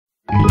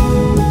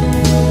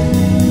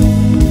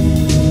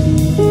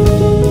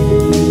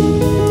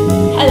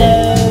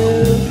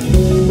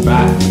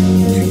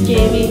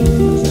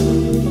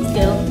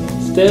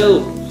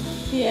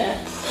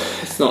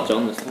not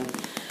John this time.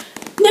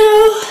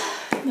 No,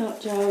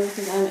 not John,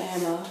 because I'm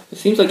Emma. It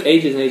seems like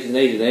ages and ages and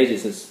ages and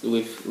ages since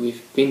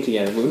we've been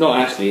together. Well, not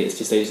actually, it's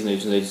just ages and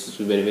ages and ages since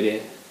we've made a video.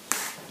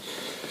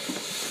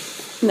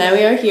 Now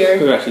we are here.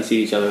 We've actually seen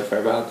each other for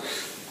about...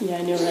 Yeah,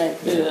 I know, right?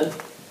 Yeah.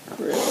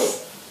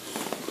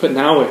 But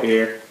now we're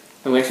here,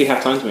 and we actually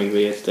have time to make a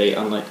video today,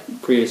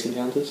 unlike previous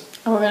encounters.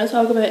 And we're going to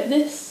talk about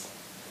this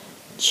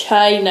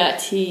China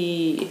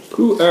tea.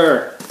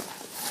 Pu-Erh.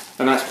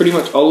 And that's pretty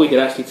much all we could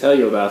actually tell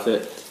you about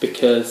it,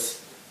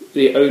 because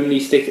the only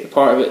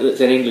part of it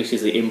that's in English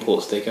is the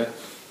import sticker.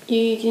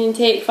 You can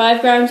take 5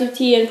 grams of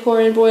tea and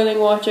pour in boiling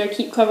water,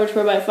 keep covered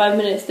for about 5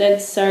 minutes, then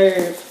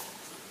serve.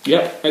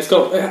 Yep, it's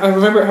got... I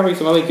remember having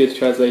some other good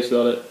translation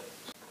on it.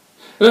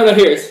 No,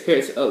 here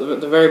it's at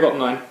the very bottom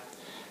line.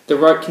 The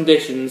right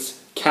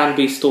conditions can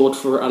be stored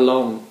for a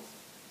long.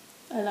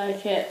 I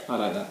like it. I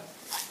like that.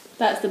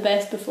 That's the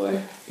best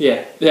before.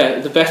 Yeah,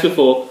 the best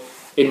before,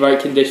 in right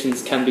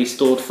conditions, can be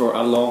stored for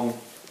a long.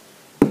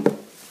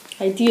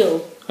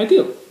 Ideal.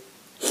 Ideal.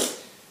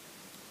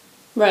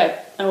 Right,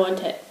 I want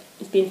it.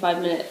 It's been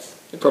 5 minutes.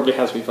 It probably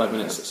has been 5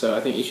 minutes, so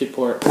I think you should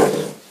pour it.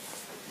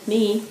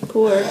 Me?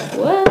 Pour?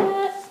 What?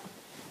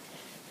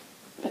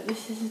 But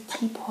this is a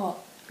teapot.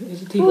 It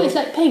is a teapot. Oh, it's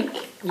like pink.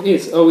 It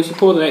is. Oh, we should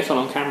pour the next one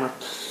on camera.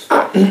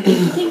 Pink,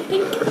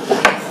 pink.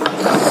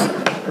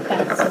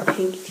 That's a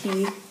pink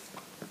tea.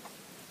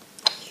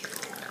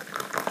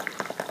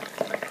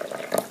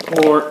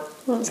 Or...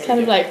 Well, it's kind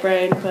of like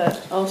brown,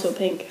 but also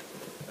pink.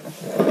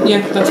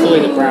 Yeah, that's the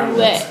way the brown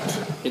wet.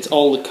 It's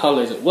all the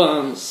colours at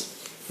once.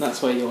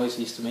 That's why you always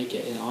used to make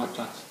it in art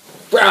class.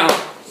 Brown!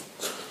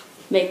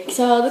 Mix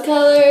all the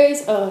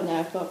colours. Oh, now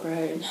I've got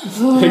brown.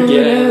 Oh, Again.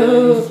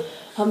 no.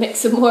 I'll mix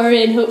some more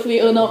in. Hopefully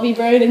it'll not be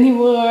brown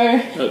anymore.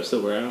 Hope so,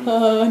 brown.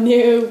 Oh,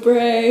 no,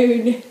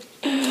 brown.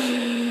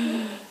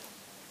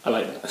 I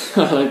like that.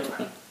 I like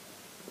brown.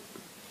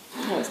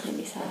 That was made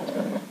me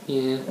sad.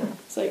 Yeah.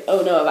 It's like,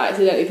 oh no, I've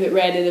accidentally put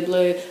red in the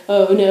blue.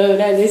 Oh no,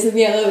 now there's some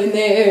yellow in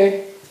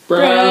there.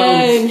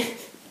 Brown.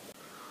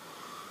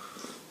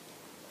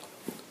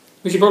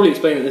 We should probably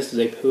explain that this is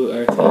a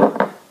Pu-Erh tea.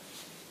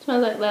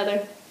 Smells like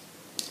leather.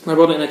 I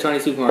bought it in a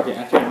Chinese supermarket.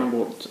 I can't remember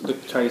what the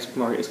Chinese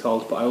supermarket is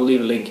called, but I will leave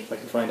a link if I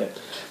can find it.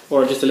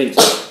 Or just a link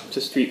to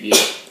Street View,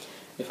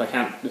 if they don't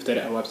have a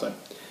website.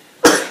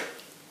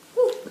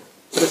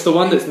 But it's the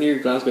one that's near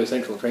Glasgow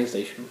Central train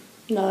station.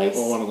 Nice.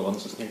 Or one of the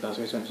ones that's near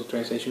Glasgow Central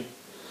train station.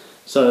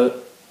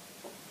 So,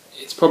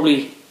 it's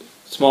probably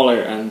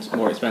smaller and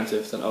more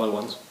expensive than other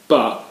ones,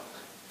 but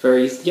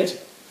very easy to get to.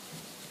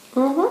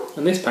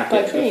 And this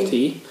packet of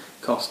tea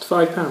cost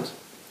 £5.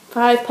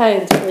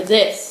 £5 for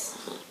this,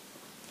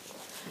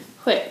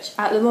 which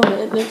at the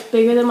moment looks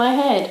bigger than my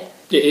head.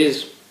 It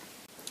is.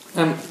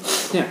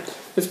 Yeah,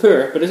 it's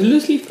Pu-Erh, but it's a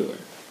loose leaf Pu-Erh.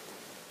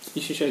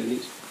 You should show the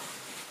leaves.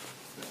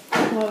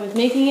 I was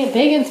making it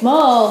big and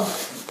small.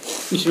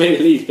 You should make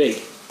the leaves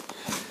big.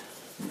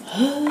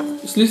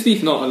 It's loose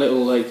leaf, not a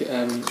little like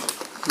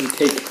you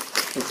take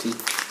of tea.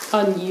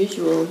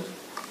 Unusual.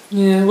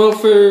 Yeah, well,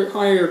 for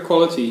higher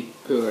quality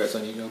Pu-Erh it's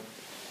unusual.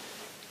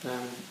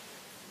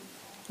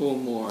 Or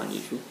more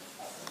unusual.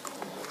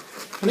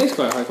 And it's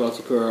quite a high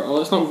quality Pu-Erh,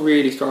 although it's not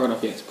really strong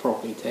enough yet to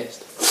properly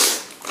taste.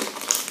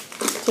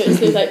 So it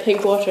smells like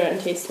pink water and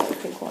tastes like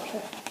pink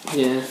water.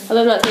 Yeah.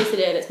 Although I've not tasted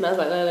it and it smells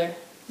like leather.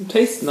 It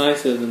tastes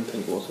nicer than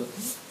pink water.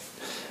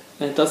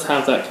 And it does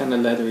have that kind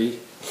of leathery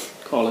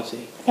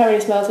quality. I can't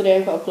really smell today,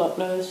 I've got a blocked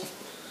nose.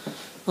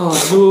 Oh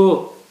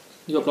no!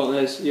 You got blocked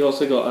nose. You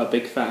also got a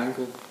big fat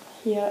ankle.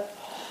 Yeah.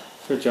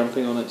 For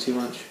jumping on it too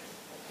much.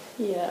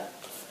 Yeah.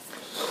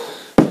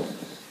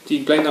 Do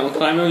you blame that on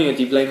climbing or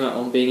do you blame that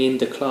on being in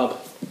the club?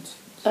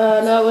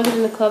 No, it wasn't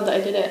in the club that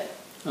I did it.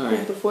 Alright. It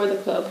was before the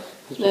club.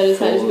 No, I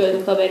decided to go to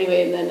the club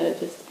anyway and then I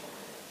just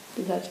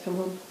decided to come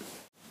home.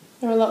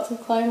 There were lots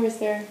of climbers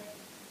there.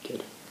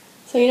 Good.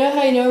 So you know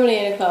how you normally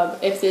in a club,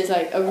 if there's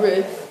like a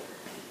roof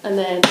and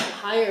then a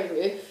higher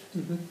roof,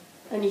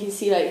 and you can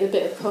see like the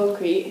bit of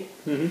concrete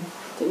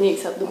that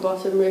makes up the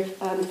bottom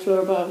roof and the floor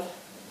above,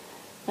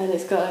 and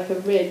it's got like a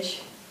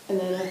ridge and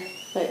then a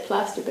like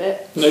plaster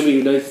bit. Nobody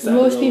would notice that.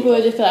 Most people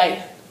would just be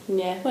like,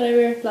 yeah,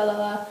 whatever, blah blah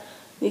blah.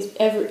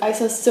 I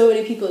saw so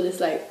many people just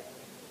like,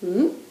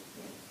 Have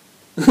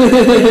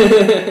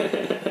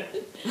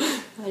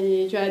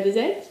you tried this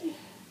out?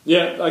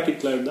 Yeah, I could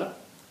claim that.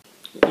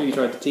 Have you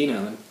tried the tea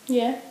now then?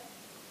 Yeah.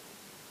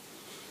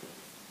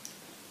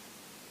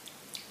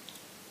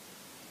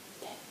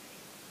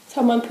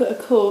 Someone put a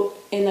Coke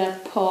in a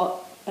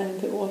pot and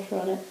put water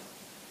on it.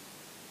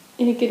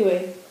 In a good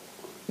way.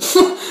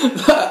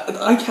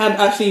 I can't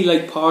actually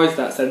like parse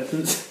that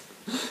sentence.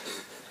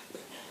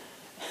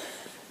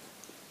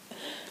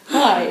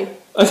 Hi.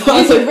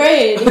 Use your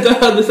brain. I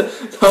don't understand.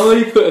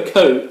 Somebody put a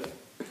Coke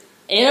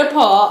in a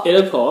pot. In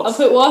a pot. I'll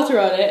put water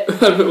on it.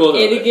 I'll put water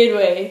in on a good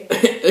way.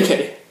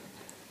 Okay.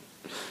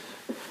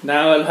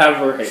 Now I'll have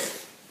her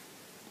hate.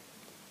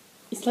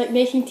 It's like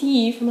making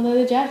tea from a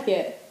leather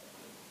jacket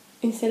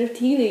instead of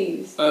tea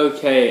leaves.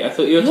 Okay, I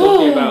thought you were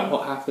talking about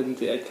what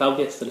happened at a club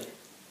yesterday.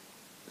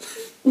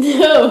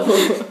 No.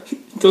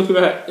 Talk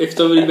about if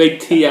somebody made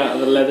tea out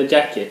of a leather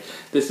jacket,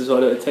 this is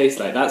what it would taste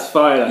like. That's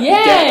fine. I can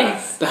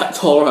Yes! get that.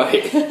 That's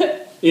alright.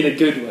 In a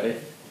good way.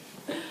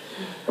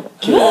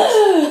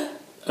 Good.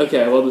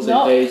 Okay, I'm on the same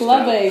Not page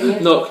clubbing. now.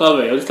 Not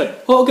clubbing. I'm just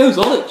like, what goes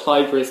on at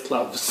Clybur's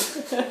clubs?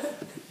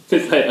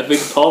 It's like a big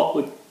pot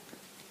with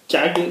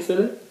jackets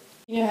in it.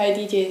 You know how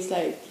DJs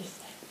like just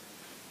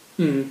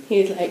like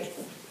he was like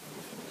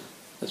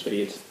that's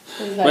pretty good.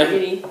 he was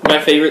like My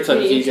favourite type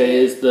of really DJ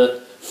is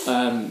the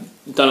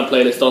done a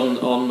playlist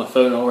on my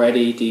phone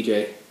already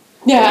DJ.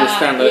 yeah, Just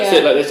stand like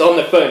sit like this on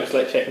the phone, just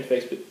like checking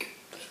Facebook.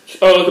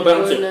 Oh look, a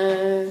bouncer. Oh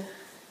no.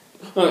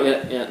 Oh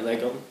yeah,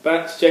 leg on.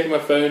 Back to checking my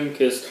phone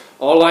because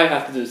all I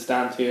have to do is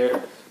stand here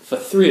for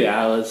 3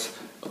 hours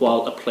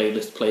while a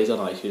playlist plays on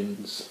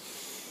iTunes.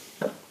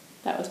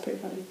 That was pretty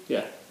funny.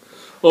 Yeah.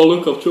 Oh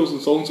look, I've chosen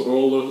songs that are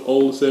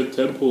all the same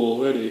tempo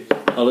already,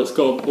 and it's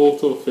got an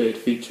auto fade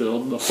feature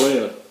on the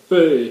player.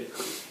 Hey,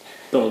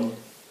 done.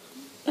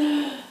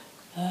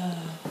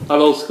 I'm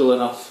old school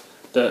enough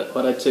that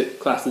when I took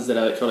classes in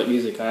electronic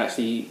music, I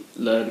actually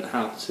learned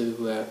how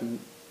to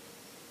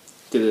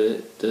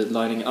do the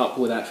lining up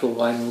with actual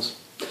vinyls.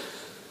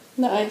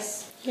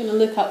 Nice. You're gonna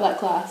look up that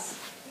class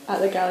at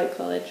the Gaelic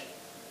College.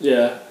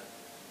 Yeah.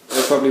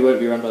 It probably won't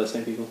be run by the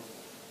same people.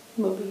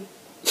 Movie.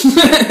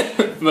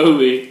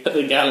 Moby at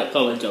the Gaelic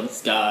College on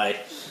Sky.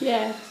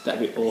 Yeah. That'd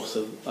be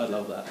awesome. I'd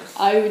love that.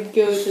 I would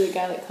go to the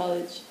Gaelic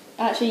College.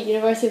 Actually,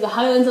 University of the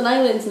Highlands and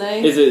Islands now.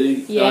 Is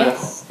it?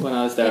 Yes. When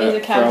I was It there is a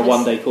for a campus.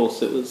 one-day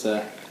course, it was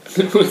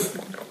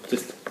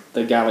just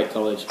the Gaelic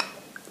College.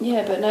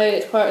 Yeah, but now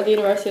it's part of the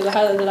University of the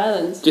Highlands and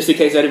Islands. Just in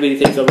case anybody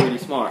thinks I'm really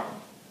smart,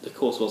 the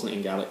course wasn't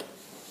in Gaelic.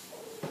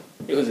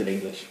 It was in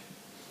English.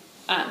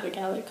 At the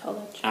Gaelic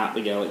College. At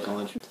the Gaelic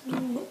College.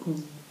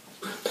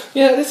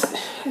 Yeah,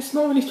 it's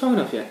not really strong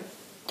enough yet.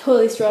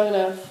 Totally strong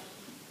enough.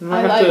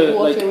 I have like to,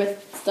 water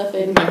with stuff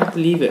in. I have to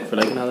leave it for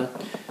like another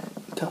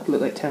couple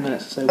of 10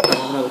 minutes or so before I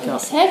have another It cup.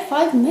 said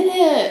 5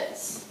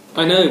 minutes.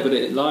 I know, but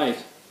it lied.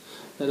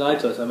 It lied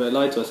to us. I mean, it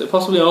lied to us. It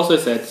possibly also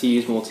said to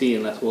use more tea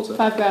and less water.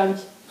 5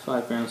 grams.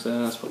 5 grams,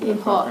 so that's probably In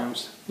about 5 pot.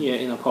 grams. Yeah,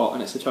 in a pot,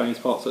 and it's a Chinese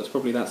pot, so it's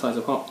probably that size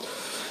of pot.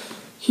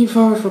 Keep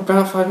forward for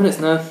about 5 minutes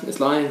now. It's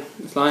lying.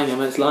 It's lying,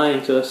 Emma. It's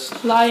lying to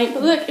us. Lying.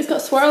 But look, it's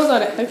got swirls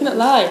on it. How can it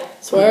lie? It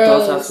Swirls.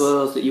 does have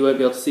swirls that you won't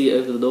be able to see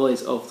over the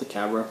noise of the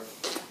camera.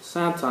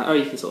 Sad time. Oh,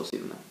 you can sort of see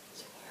them now.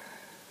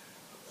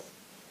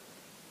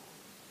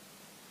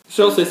 I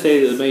should also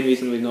say that the main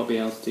reason we've not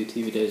been able to do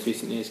TV days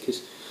recently is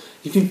because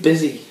you've been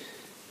busy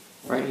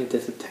writing a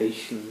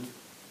dissertation.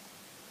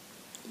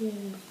 Yeah.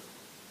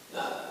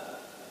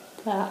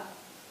 That.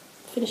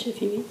 Finish in a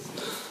few weeks.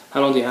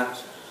 How long do you have?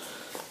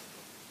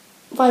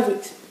 5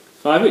 weeks.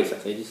 5 weeks,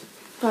 that's ages.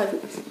 5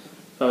 weeks.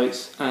 5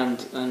 weeks.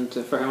 And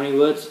for how many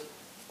words?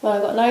 Well,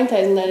 I've got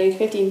 9,000, I need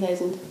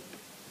 15,000.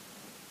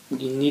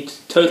 You need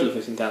total of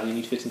 15,000. You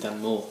need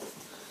 15,000 more.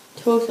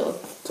 Total.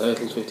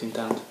 Total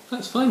 15,000.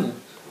 That's fine then.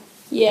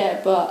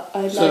 Yeah, but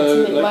I'd So, like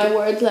to make like- my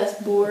words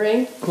less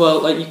boring.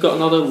 Well, like you've got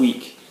another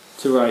week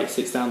to write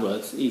 6,000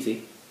 words,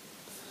 easy.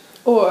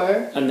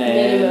 Or And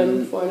then-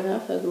 minimum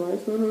 4,500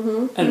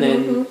 words. And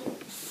then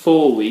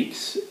 4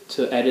 weeks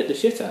to edit the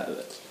shit out of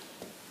it.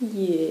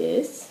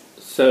 Yes.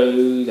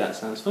 So that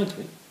sounds fine to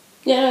me.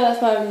 Yeah, no,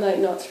 that's why I'm like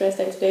not stressed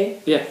out today.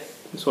 Yeah,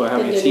 that's why I'm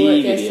having Didn't a do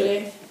any tea work video.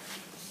 yesterday.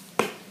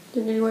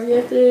 Didn't do any work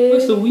yesterday. Well,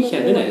 it's the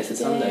weekend, Didn't isn't do it? work It's a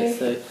Sunday,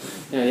 today.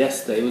 so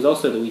yesterday was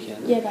also the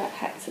weekend. Yeah, but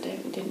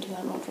accidentally didn't do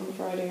that much on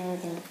Friday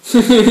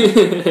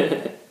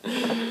either.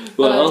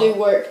 Well, and I do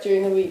work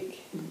during the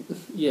week.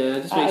 yeah,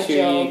 just at make a sure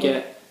you job.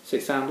 get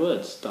 6,000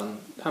 words done.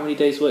 How many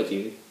days work do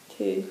you do?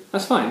 2.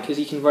 That's fine, because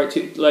you can write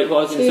like what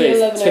I was going to 2 say is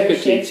 11-hour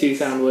typically shifts.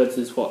 2,000 words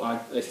is what I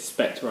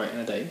expect to write in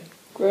a day.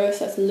 Gross,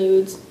 that's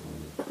loads.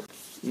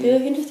 They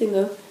look interesting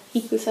though.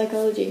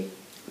 Eco-psychology.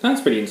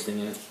 Sounds pretty interesting,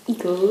 yeah.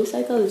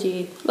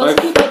 Eco-psychology. Lots of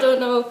people don't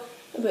know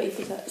about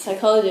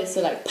eco-psychologists.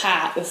 They're like,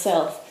 pat the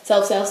self.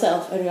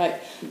 Self. And you're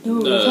like, no,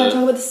 we can't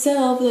talk about the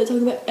self. They're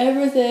talking about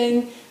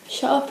everything.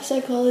 Shut up,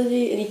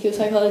 psychology. And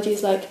eco-psychology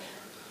is like,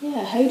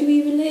 yeah, how do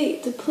we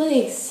relate to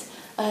place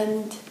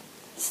and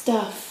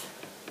stuff?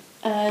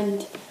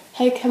 And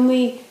how can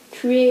we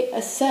create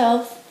a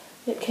self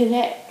that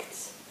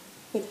connects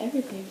with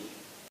everything?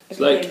 It's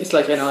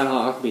like an Iron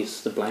Heart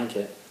Huckabee's The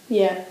Blanket.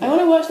 Yeah, I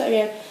want to watch that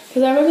again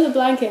because I remember the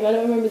blanket, but I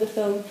don't remember the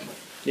film.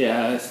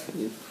 Yeah,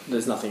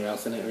 there's nothing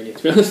else in it really,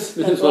 to be honest.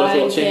 The That's what I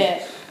was watching.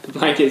 blanket. The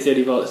Blanket's the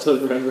only part that's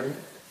worth remembering.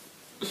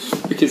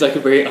 Because I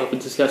could bring it up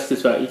and discuss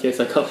this about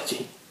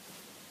eco-psychology.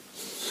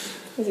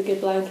 It was a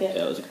good blanket.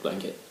 Yeah, it was a good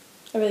blanket.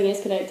 Everything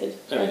is connected,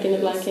 like Everything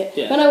in the is, blanket.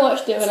 yeah. When I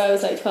watched it when I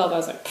was like 12, I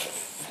was like,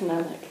 pfft, and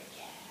I'm like,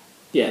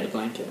 Yeah, The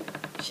Blanket.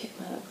 shit,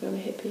 man, I'm a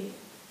hippie.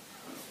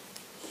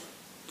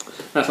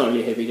 That's not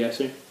really a hippie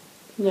gesture.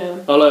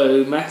 No.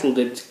 Although metal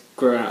did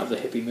grow out of the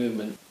hippie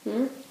movement.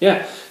 Hmm?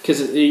 Yeah,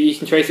 because you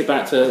can trace it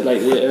back to like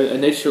the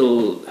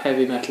initial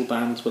heavy metal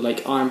bands were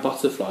like Iron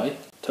Butterfly,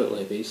 total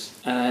hippies,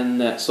 and then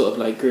that sort of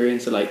like grew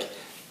into like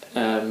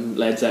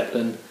Led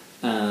Zeppelin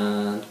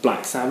and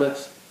Black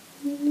Sabbath.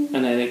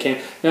 And then it came.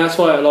 And that's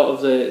why a lot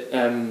of the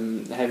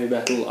heavy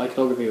metal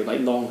iconography with like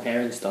long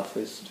hair and stuff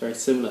is very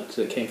similar, because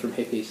it came from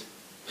hippies.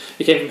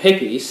 It came from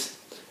hippies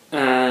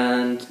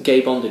and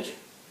gay bondage.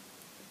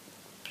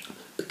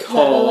 Because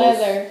all the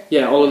leather.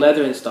 Yeah, all the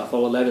leather and stuff,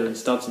 all the leather and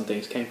studs and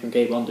things came from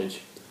gay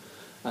bondage,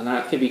 and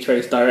that can be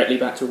traced directly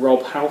back to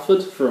Rob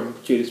Halford from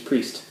Judas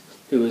Priest,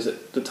 who was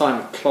at the time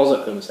a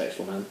closet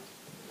homosexual man,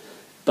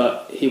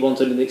 but he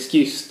wanted an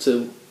excuse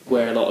to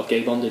wear a lot of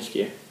gay bondage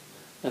gear.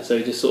 And so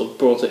he just sort of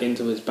brought it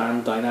into his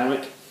band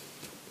dynamic.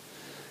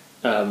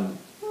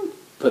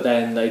 But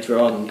then later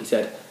on he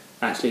said,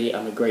 actually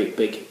I'm a great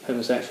big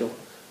homosexual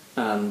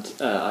and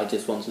I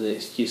just wanted an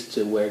excuse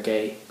to wear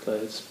gay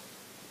clothes.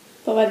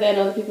 But by then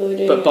other people were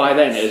doing it. But by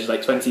then it was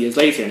like 20 years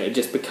later and it had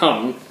just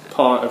become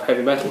part of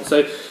heavy metal.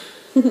 So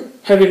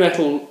heavy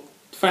metal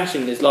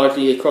fashion is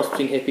largely a cross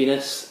between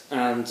hippiness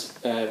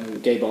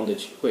and gay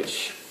bondage,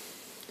 which,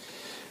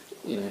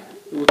 you know,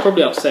 would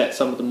probably upset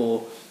some of the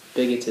more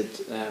bigoted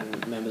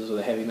members of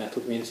the heavy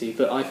metal community,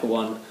 but I, for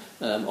one,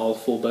 all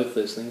for both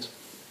those things.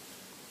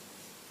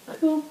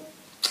 Cool.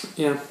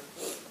 Yeah.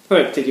 I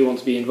don't particularly want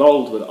to be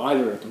involved with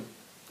either of them.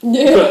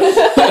 No.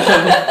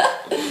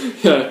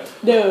 Yeah,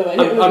 no, I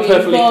don't want to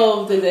be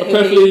involved as a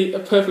hippie.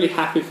 I'm perfectly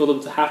happy for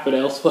them to happen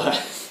elsewhere.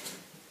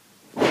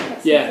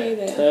 That's yeah, okay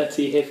then.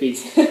 dirty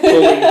hippies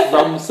holding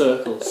drum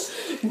circles.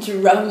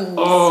 Drum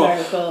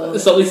circles.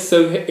 There's something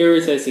so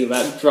irritating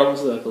about drum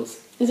circles.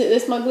 Is it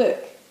this mug look?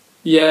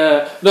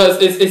 Yeah, no,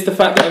 it's the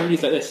fact that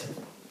everybody's like this.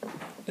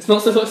 It's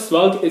not so much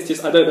smug, it's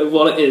just I don't know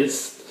what it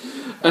is.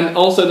 And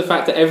also the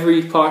fact that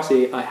every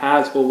party I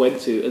had or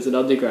went to as an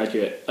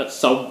undergraduate at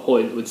some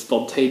point would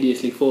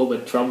spontaneously form a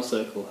drum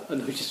circle,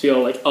 and we just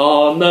feel like,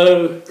 oh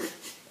no,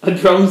 a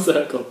drum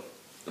circle.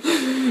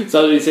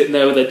 Somebody sitting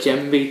there with a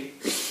djembe.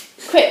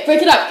 Quick,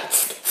 break it up!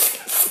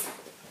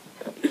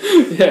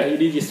 Yeah, you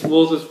need your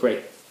water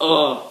spray.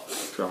 Oh,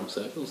 drum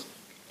circles.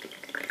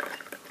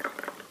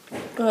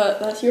 But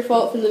that's your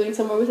fault for living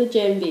somewhere with a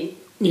djembe.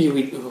 Yeah,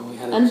 we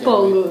had a and djembe.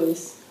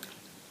 bongos.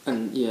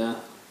 And yeah,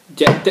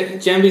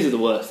 djembes are the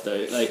worst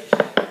though. Like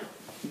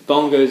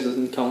bongos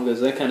and congos,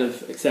 they're kind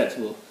of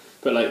acceptable.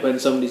 But like when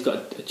somebody's got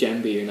a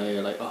djembe, you know,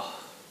 you're like, oh.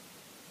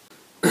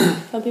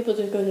 Some people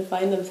just go to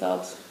find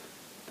themselves.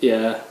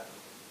 Yeah.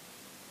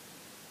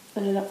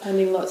 And end up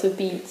finding lots of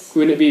beads.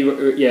 Wouldn't it be?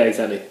 Yeah,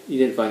 exactly. You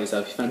didn't find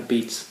yourself. You found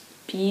beads.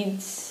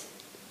 Beads.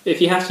 If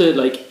you have to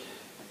like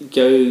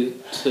go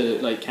to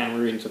like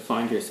Cameroon to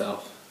find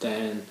yourself,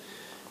 then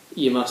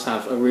you must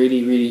have a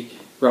really, really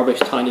rubbish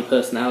tiny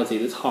personality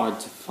that's hard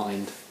to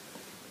find.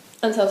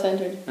 And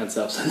self-centered. And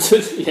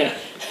self-centered. Yeah.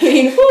 I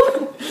mean,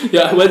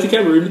 yeah. I went to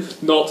Cameroon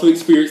not to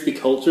experience the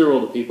culture or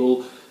the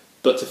people,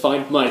 but to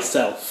find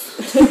myself.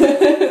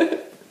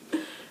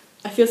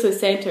 I feel so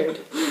centered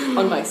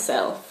on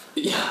myself.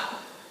 Yeah.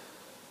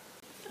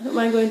 I don't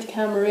mind going to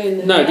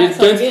Cameroon. No, just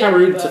going to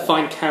Cameroon to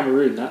find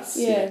Cameroon. That's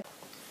yeah.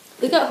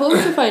 Look at home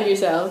to find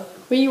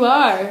yourself where you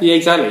are. Yeah,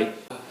 exactly.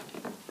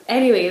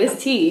 Anyway,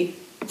 this tea.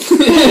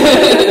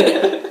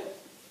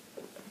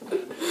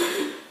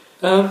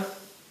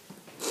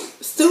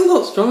 Still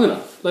not strong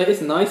enough. Like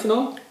it's nice and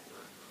all,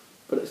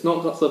 but it's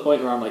not got to the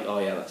point where I'm like, oh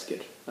yeah, that's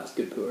good. That's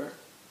good Pu-Erh.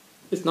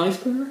 It's nice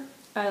Pu-Erh.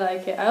 I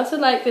like it. I also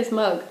like this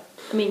mug.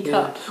 I mean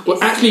cup. Well,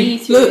 It's actually,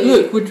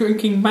 look, we're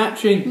drinking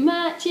matching.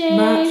 Matching.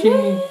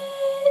 Matching.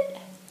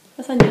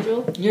 That's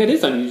unusual. Yeah, it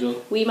is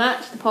unusual. We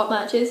match. The pot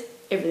matches.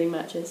 Everything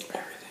matches.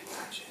 Everything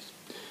matches.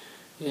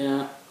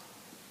 Yeah,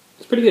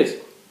 it's pretty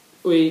good.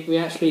 We've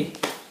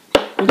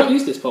not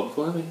used this pot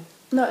before, have we?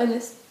 Not in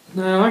this.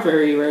 No, I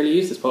very rarely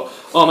use this pot.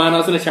 Oh man, I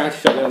was in a charity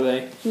shop the other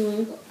day,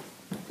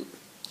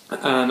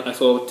 and I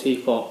saw a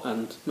teapot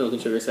and milk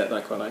and sugar set that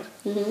I quite liked.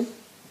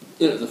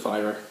 It was a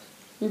 $5.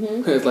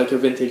 It was like a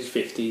vintage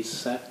 50s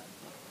set,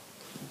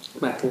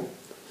 metal,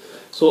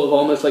 sort of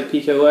almost like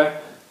Pu-Erh,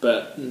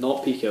 but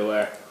not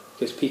Pu-Erh,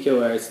 because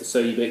Pu-Erh is so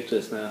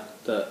ubiquitous now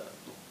that,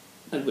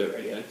 and we're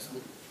already out.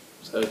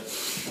 So,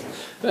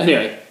 but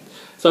anyway,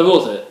 so I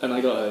bought it and I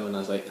got home and I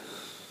was like,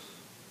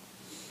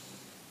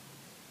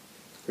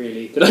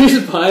 really? Did I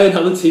just buy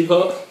another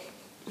teapot?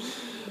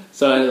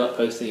 So I ended up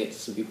posting it to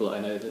some people that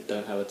I know that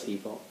don't have a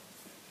teapot.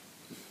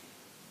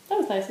 That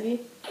was nice of you.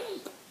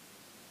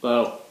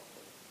 Well,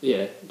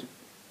 yeah,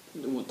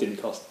 it didn't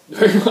cost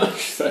very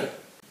much, so.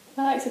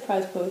 I like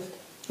surprise post.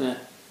 Yeah.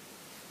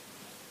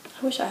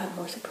 I wish I had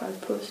more surprise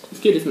post. It's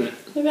good, isn't it?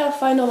 Maybe I'll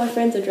find all my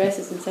friends'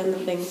 addresses and send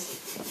them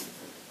things.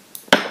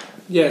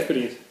 Yeah, it's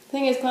pretty good. The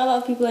thing is, quite a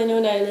lot of people I know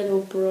now live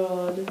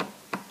abroad.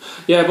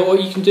 Yeah, but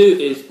what you can do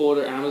is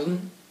order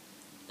Amazon.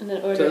 And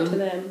then order it to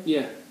them.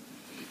 Yeah.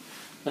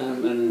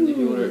 And if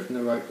you order it from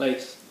the right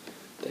place,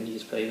 then you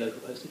just pay local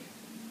postage.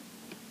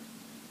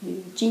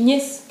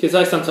 Genius. Because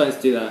I sometimes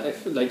do that,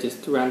 if like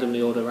just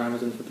randomly order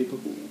Amazon for people.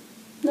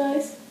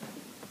 Nice.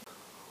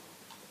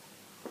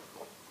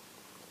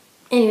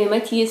 Anyway, my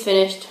tea is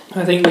finished.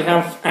 I think we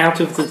have out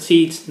of the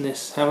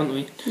teedness, haven't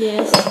we?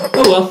 Yes.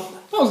 Oh well,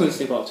 that was an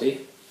interesting pot of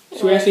tea.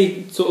 Should we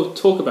actually sort of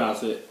talk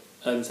about it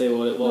and say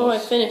what it was? Oh, I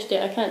finished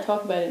it. I can't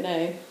talk about it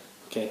now.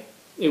 Okay.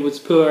 It was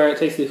Pu-Erh. It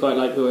tasted quite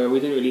like Pu-Erh. We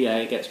didn't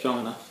really get strong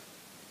enough.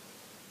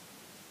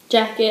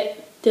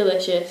 Jacket,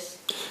 delicious.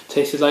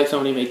 Tasted like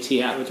somebody made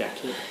tea out of a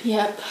jacket.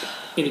 Yep.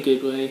 In a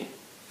good way.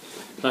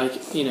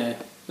 Like, you know,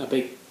 a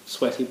big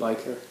sweaty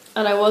biker.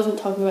 And I wasn't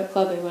talking about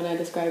clubbing when I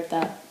described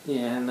that.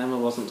 Yeah, and Emma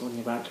wasn't talking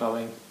about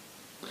clubbing.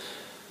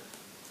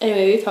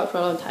 Anyway, we've talked for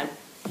a long time.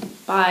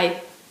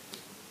 Bye.